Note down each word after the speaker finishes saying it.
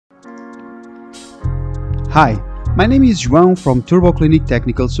Hi, my name is João from TurboClinic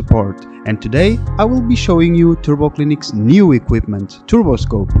Technical Support, and today I will be showing you TurboClinic's new equipment,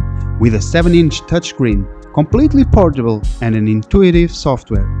 Turboscope, with a 7-inch touchscreen, completely portable and an intuitive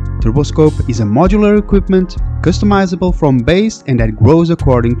software. Turboscope is a modular equipment, customizable from base and that grows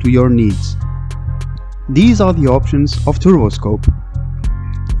according to your needs. These are the options of Turboscope: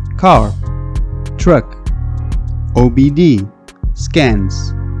 car, truck, OBD, scans.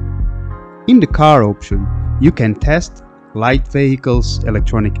 In the car option, you can test light vehicles'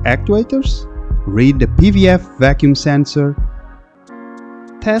 electronic actuators, read the PVF vacuum sensor,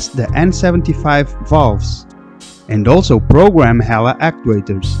 test the N75 valves, and also program HELA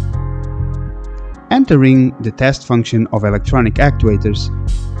actuators. Entering the test function of electronic actuators,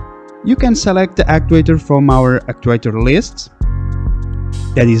 you can select the actuator from our actuator list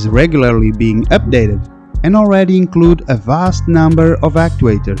that is regularly being updated and already include a vast number of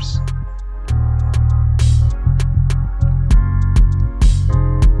actuators.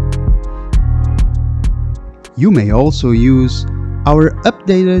 You may also use our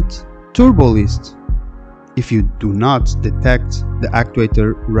updated turbo list if you do not detect the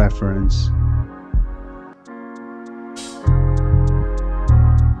actuator reference.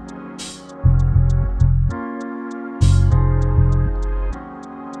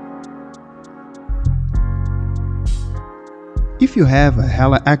 If you have a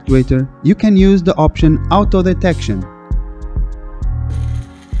HELA actuator, you can use the option Auto Detection.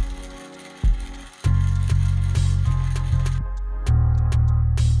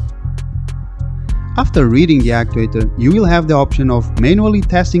 After reading the actuator, you will have the option of manually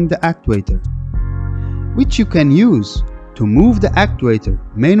testing the actuator, which you can use to move the actuator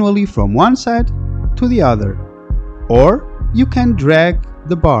manually from one side to the other, or you can drag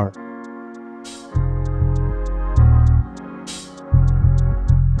the bar.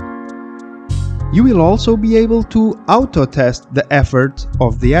 You will also be able to auto-test the effort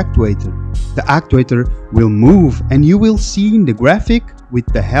of the actuator. The actuator will move and you will see in the graphic with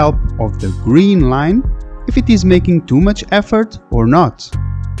the help of the green line if it is making too much effort or not.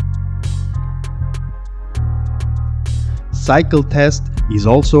 Cycle test is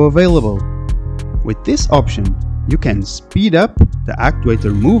also available. With this option, you can speed up the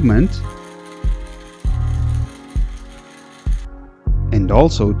actuator movement and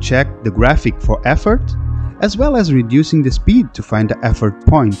also check the graphic for effort, as well as reducing the speed to find the effort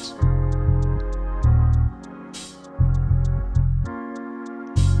point.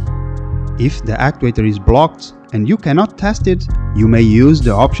 If the actuator is blocked and you cannot test it, you may use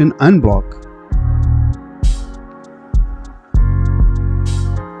the option Unblock.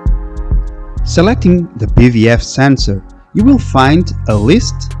 Selecting the PVF sensor, you will find a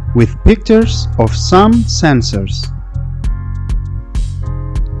list with pictures of some sensors.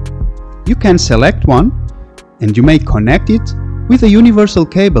 You can select one and you may connect it with a universal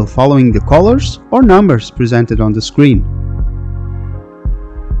cable following the colors or numbers presented on the screen.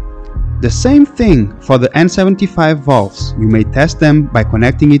 The same thing for the N75 valves. You may test them by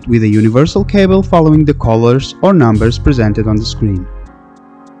connecting it with a universal cable following the colors or numbers presented on the screen.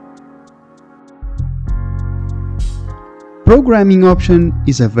 Programming option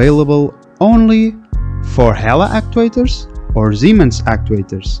is available only for HELA actuators or Siemens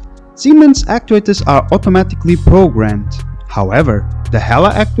actuators. Siemens actuators are automatically programmed. However, the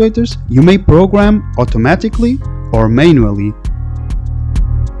HELA actuators you may program automatically or manually.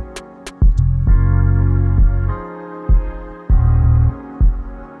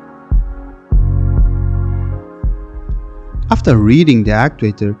 After reading the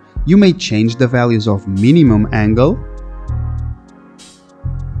actuator, you may change the values of minimum angle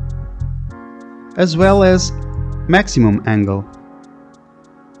as well as maximum angle.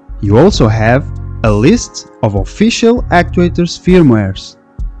 You also have a list of official actuators firmwares,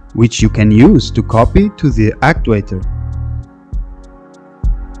 which you can use to copy to the actuator.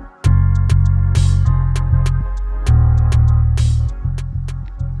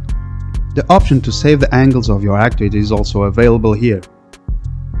 The option to save the angles of your actuator is also available here.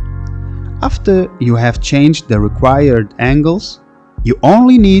 After you have changed the required angles, you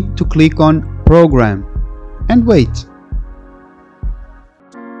only need to click on Program and wait.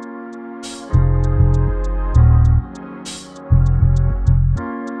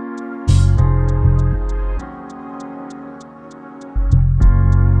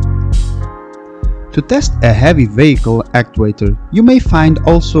 To test a heavy vehicle actuator, you may find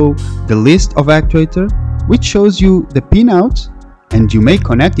also the list of actuator, which shows you the pinout, and you may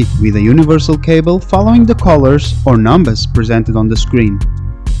connect it with a universal cable following the colors or numbers presented on the screen.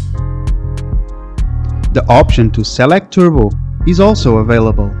 The option to select turbo is also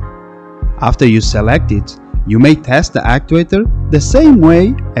available. After you select it, You may test the actuator the same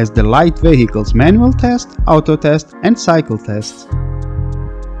way as the light vehicles manual test, auto test and cycle test.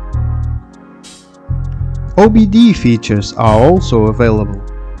 OBD features are also available.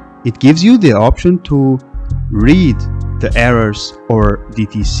 It gives you the option to read the errors or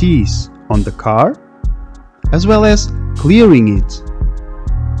DTCs on the car, as well as clearing it.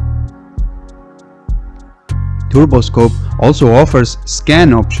 Turboscope also offers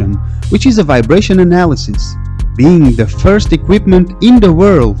scan option, which is a vibration analysis, being the first equipment in the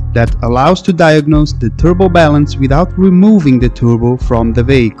world that allows to diagnose the turbo balance without removing the turbo from the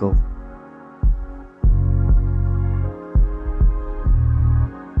vehicle.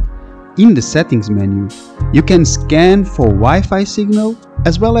 In the settings menu, you can scan for Wi-Fi signal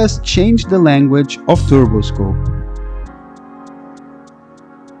as well as change the language of Turboscope.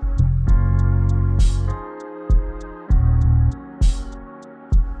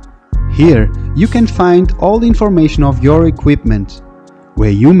 Here you can find all the information of your equipment, where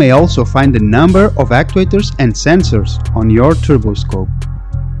you may also find the number of actuators and sensors on your Turboscope.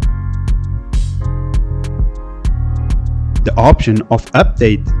 The option of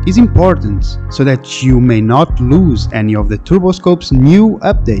update is important so that you may not lose any of the Turboscope's new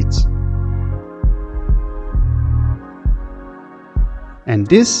updates. And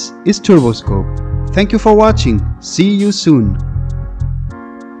this is Turboscope. Thank you for watching. See you soon.